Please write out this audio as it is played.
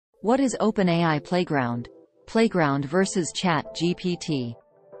What is OpenAI Playground? Playground versus ChatGPT.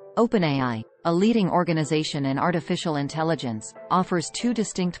 OpenAI, a leading organization in artificial intelligence, offers two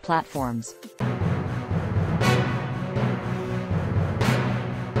distinct platforms.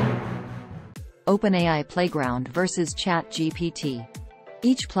 OpenAI Playground versus ChatGPT.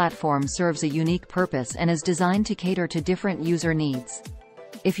 Each platform serves a unique purpose and is designed to cater to different user needs.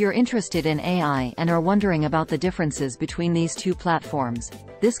 If you're interested in AI and are wondering about the differences between these two platforms,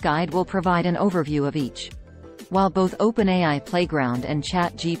 this guide will provide an overview of each. While both OpenAI Playground and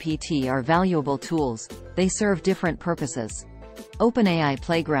ChatGPT are valuable tools, they serve different purposes. OpenAI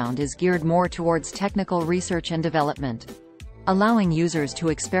Playground is geared more towards technical research and development, allowing users to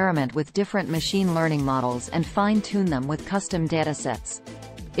experiment with different machine learning models and fine-tune them with custom datasets.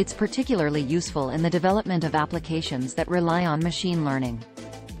 It's particularly useful in the development of applications that rely on machine learning.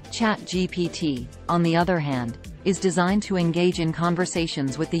 ChatGPT, on the other hand, is designed to engage in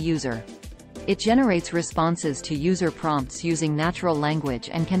conversations with the user. It generates responses to user prompts using natural language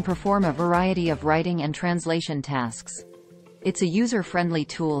and can perform a variety of writing and translation tasks. It's a user-friendly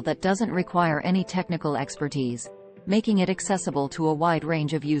tool that doesn't require any technical expertise, making it accessible to a wide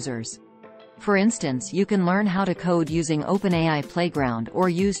range of users. For instance, you can learn how to code using OpenAI Playground or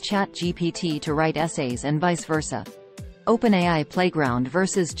use ChatGPT to write essays and vice versa. OpenAI Playground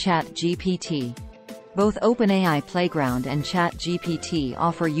versus ChatGPT. Both OpenAI Playground and ChatGPT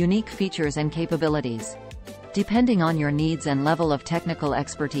offer unique features and capabilities. Depending on your needs and level of technical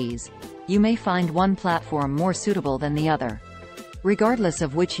expertise, you may find one platform more suitable than the other. Regardless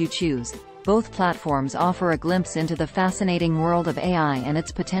of which you choose, both platforms offer a glimpse into the fascinating world of AI and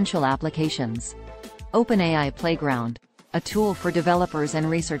its potential applications. OpenAI Playground, a tool for developers and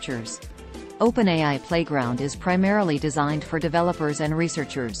researchers. OpenAI Playground is primarily designed for developers and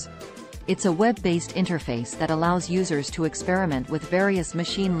researchers. It's a web-based interface that allows users to experiment with various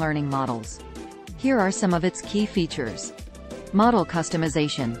machine learning models. Here are some of its key features. Model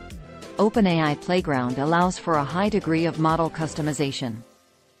customization. OpenAI Playground allows for a high degree of model customization.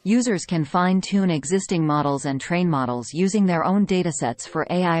 Users can fine-tune existing models and train models using their own datasets for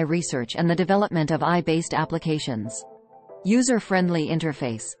AI research and the development of AI-based applications. User-friendly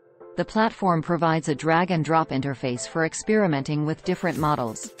interface. The platform provides a drag-and-drop interface for experimenting with different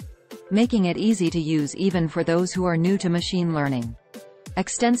models, making it easy to use even for those who are new to machine learning.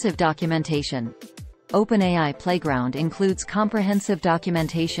 Extensive documentation. OpenAI Playground includes comprehensive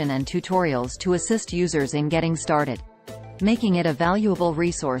documentation and tutorials to assist users in getting started, making it a valuable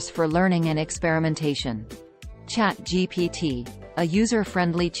resource for learning and experimentation. ChatGPT, a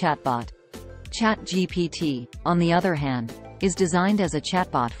user-friendly chatbot. ChatGPT, on the other hand, is designed as a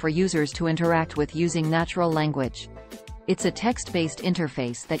chatbot for users to interact with using natural language. It's a text-based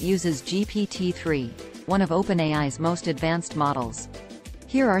interface that uses GPT-3, one of OpenAI's most advanced models.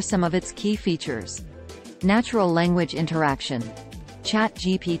 Here are some of its key features. Natural language interaction.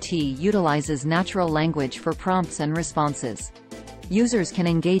 ChatGPT utilizes natural language for prompts and responses. Users can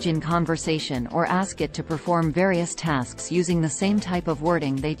engage in conversation or ask it to perform various tasks using the same type of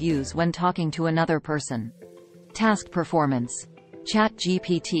wording they'd use when talking to another person. Task performance.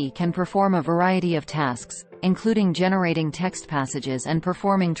 ChatGPT can perform a variety of tasks, including generating text passages and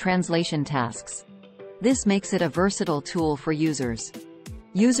performing translation tasks. This makes it a versatile tool for users.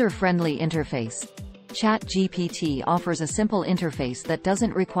 User-friendly interface. ChatGPT offers a simple interface that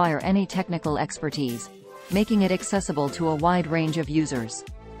doesn't require any technical expertise, making it accessible to a wide range of users.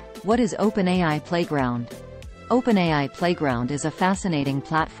 What is OpenAI Playground? OpenAI Playground is a fascinating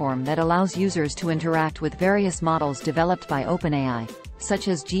platform that allows users to interact with various models developed by OpenAI, such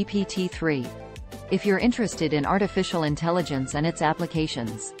as GPT-3. If you're interested in artificial intelligence and its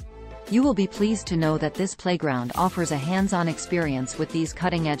applications, you will be pleased to know that this playground offers a hands-on experience with these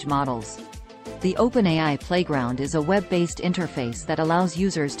cutting-edge models. The OpenAI Playground is a web-based interface that allows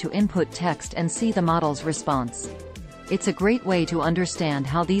users to input text and see the model's response. It's a great way to understand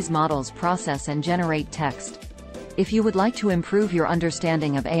how these models process and generate text. If you would like to improve your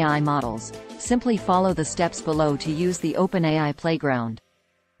understanding of AI models, simply follow the steps below to use the OpenAI Playground.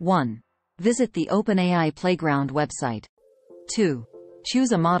 1. Visit the OpenAI Playground website. 2.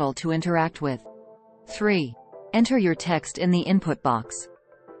 Choose a model to interact with. 3. Enter your text in the input box.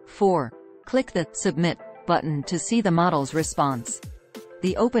 4. Click the Submit button to see the model's response.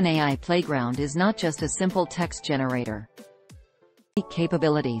 The OpenAI Playground is not just a simple text generator.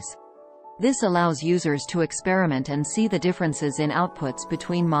 Capabilities. This allows users to experiment and see the differences in outputs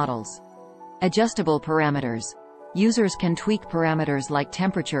between models. Adjustable parameters. Users can tweak parameters like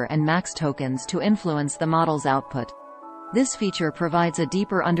temperature and max tokens to influence the model's output. This feature provides a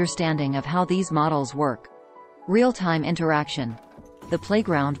deeper understanding of how these models work. Real-time interaction. the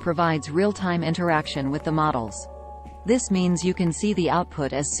playground provides real-time interaction with the models. This means you can see the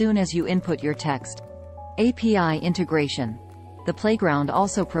output as soon as you input your text. API integration. The playground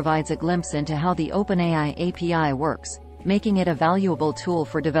also provides a glimpse into how the OpenAI API works, making it a valuable tool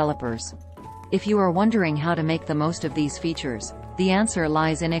for developers. If you are wondering how to make the most of these features, the answer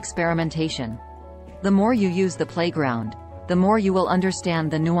lies in experimentation. The more you use the playground, the more you will understand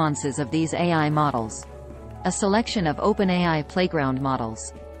the nuances of these AI models. A selection of OpenAI playground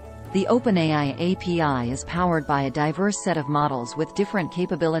models. The OpenAI API is powered by a diverse set of models with different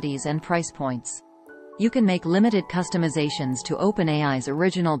capabilities and price points. You can make limited customizations to OpenAI's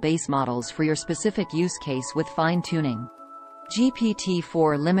original base models for your specific use case with fine-tuning.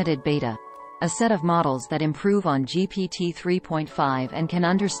 GPT-4 Limited Beta. A set of models that improve on GPT 3.5 and can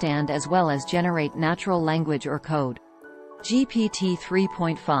understand as well as generate natural language or code. GPT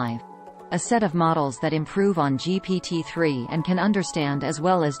 3.5. A set of models that improve on GPT-3 and can understand as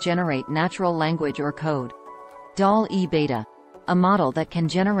well as generate natural language or code. DALL-E Beta. A model that can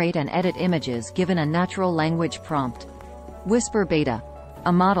generate and edit images given a natural language prompt. Whisper Beta.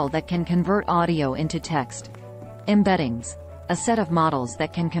 A model that can convert audio into text. Embeddings. A set of models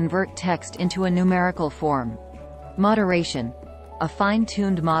that can convert text into a numerical form. Moderation. A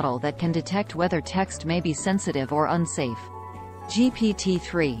fine-tuned model that can detect whether text may be sensitive or unsafe.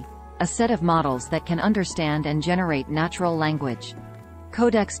 GPT-3. A set of models that can understand and generate natural language.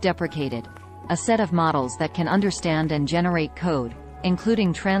 Codex Deprecated. A set of models that can understand and generate code,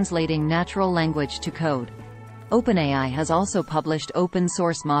 including translating natural language to code. OpenAI has also published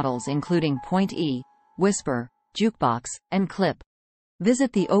open-source models including Point-E, Whisper, Jukebox, and Clip.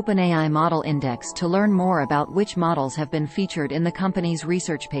 Visit the OpenAI Model Index to learn more about which models have been featured in the company's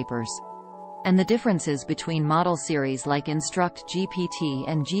research papers, and the differences between model series like Instruct GPT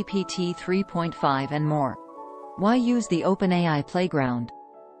and GPT 3.5 and more. Why use the OpenAI Playground?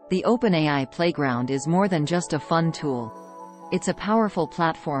 The OpenAI Playground is more than just a fun tool. It's a powerful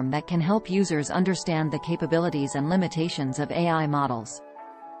platform that can help users understand the capabilities and limitations of AI models.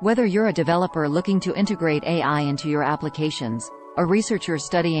 Whether you're a developer looking to integrate AI into your applications, a researcher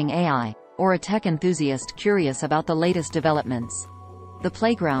studying AI, or a tech enthusiast curious about the latest developments, the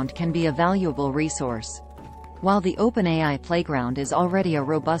Playground can be a valuable resource. While the OpenAI Playground is already a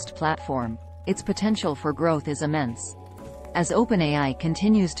robust platform, its potential for growth is immense. As OpenAI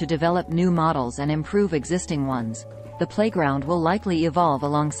continues to develop new models and improve existing ones, the Playground will likely evolve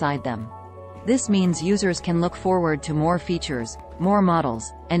alongside them. This means users can look forward to more features, more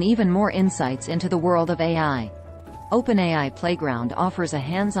models, and even more insights into the world of AI. OpenAI Playground offers a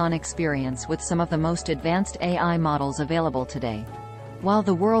hands-on experience with some of the most advanced AI models available today. While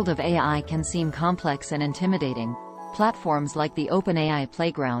the world of AI can seem complex and intimidating, platforms like the OpenAI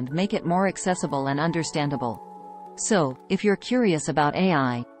Playground make it more accessible and understandable. So, if you're curious about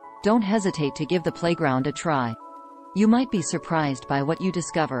AI, don't hesitate to give the Playground a try. You might be surprised by what you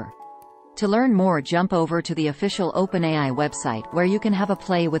discover. To learn more, jump over to the official OpenAI website where you can have a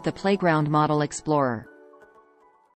play with the Playground Model Explorer.